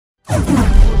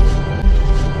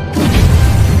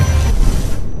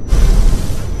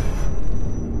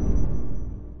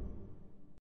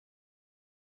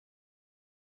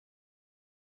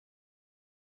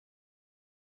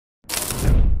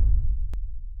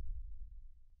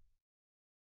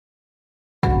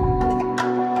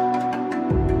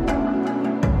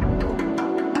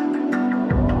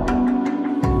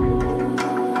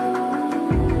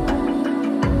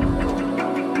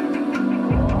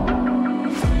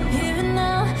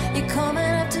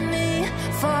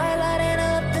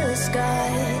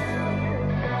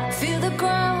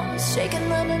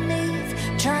underneath,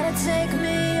 trying to take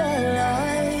me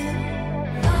alive.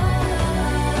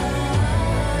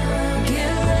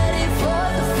 Get ready for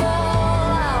the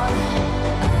fallout.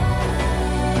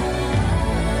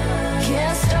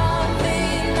 Can't stop me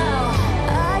now.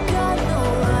 I got no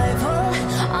rival.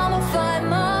 I'ma find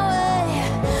my way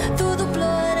through the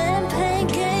blood and pain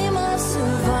game of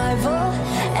survival.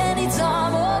 Any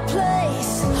time or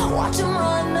place, watch 'em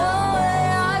run away.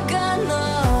 I got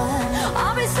none.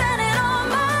 I'll be standing on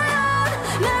my own,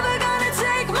 never gonna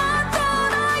take my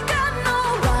throne. I got no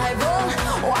rival.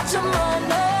 Watch 'em run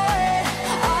away.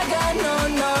 I got no,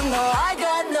 no, no. I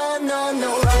got no, no, no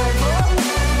rival.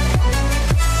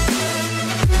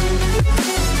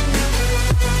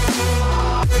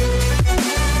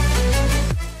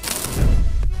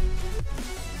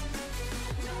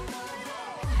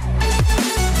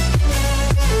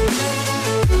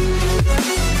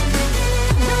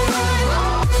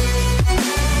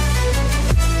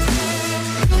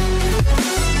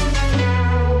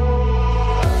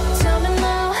 Tell me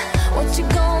now, what you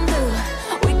gon' do?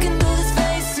 We can do this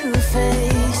face to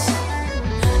face.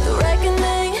 The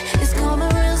reckoning is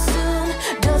coming real soon.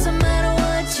 Doesn't matter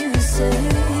what you say.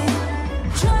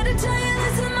 Try to tell you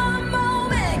this is my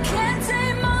moment. Can't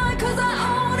take mine 'cause I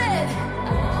own it.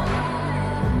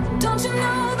 Don't you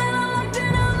know that I'm locked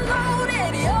and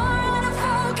unloaded? You're out of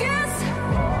focus.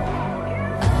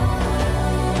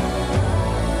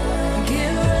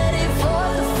 Get ready for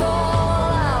the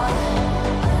fallout.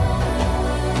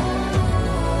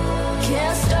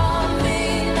 Can't stop me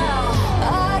now.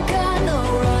 I got no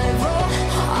rival.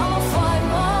 I'ma find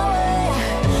my way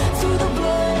through the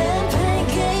blood and pain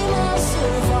game of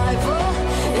survival.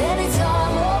 Any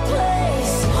time or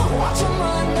place, watch 'em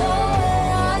run away.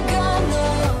 I got no.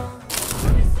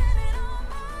 I'll be standing on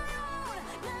my own,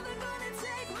 never gonna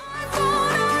take my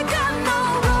throne. I got no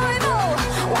rival.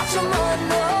 Watch 'em run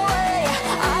away.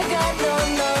 I got no,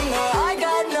 no, no. I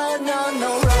got no, no,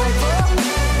 no rival.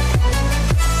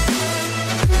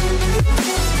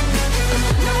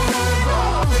 No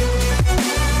rival.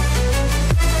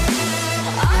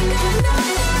 I got no,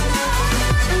 no,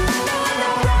 no, no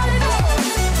rival.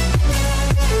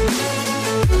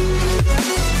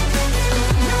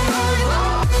 No rival.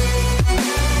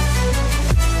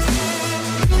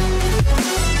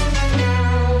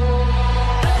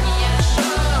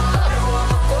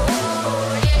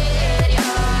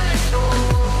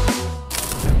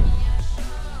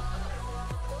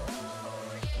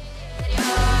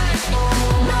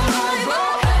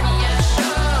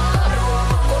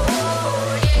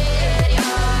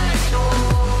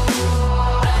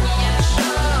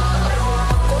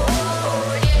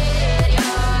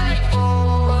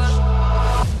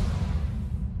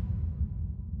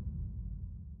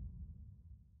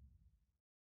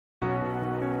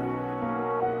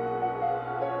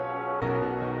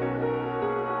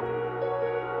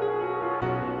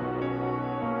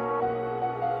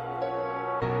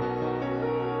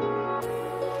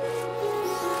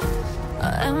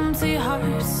 Empty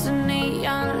hearts and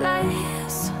neon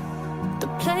lights,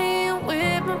 they're playing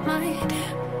with my mind.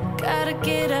 Gotta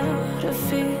get out of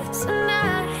here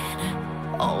tonight.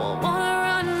 Oh, I wanna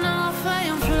run off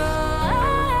and fly.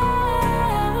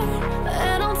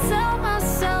 And I'll tell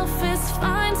myself it's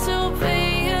fine to be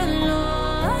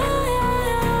alone,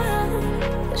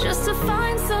 just to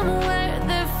find somewhere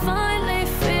that finally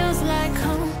feels like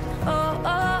home. Oh,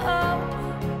 oh, oh.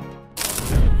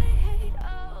 I hate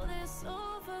all this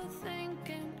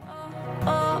overthinking.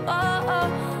 Oh, oh, oh.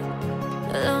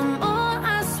 The more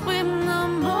I swim, the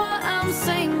more I'm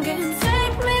sinking.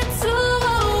 Take me to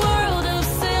a world of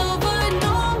silver.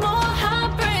 No more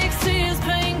heartbreaks, tears,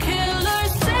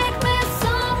 painkillers. Take me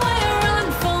somewhere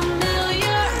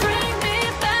unfamiliar. Bring me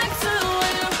back to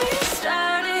where we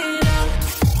started out.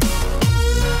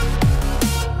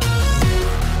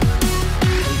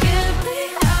 Get me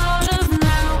out of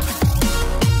now.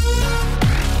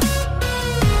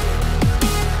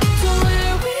 To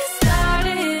where we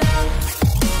started out.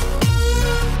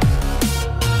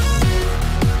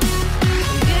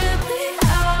 Get me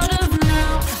out of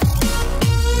now.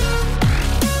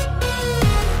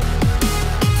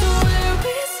 To where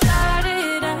we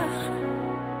started out.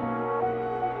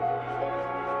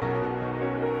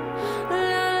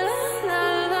 La la la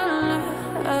la la.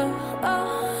 Oh,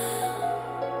 oh.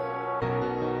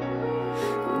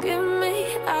 Get me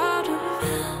out of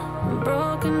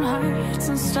broken hearts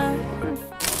and starting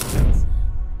fights,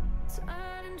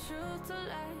 turning truth to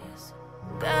lies.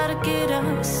 Gotta get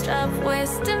up, stop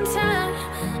wasting time.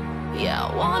 Yeah, I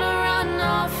wanna run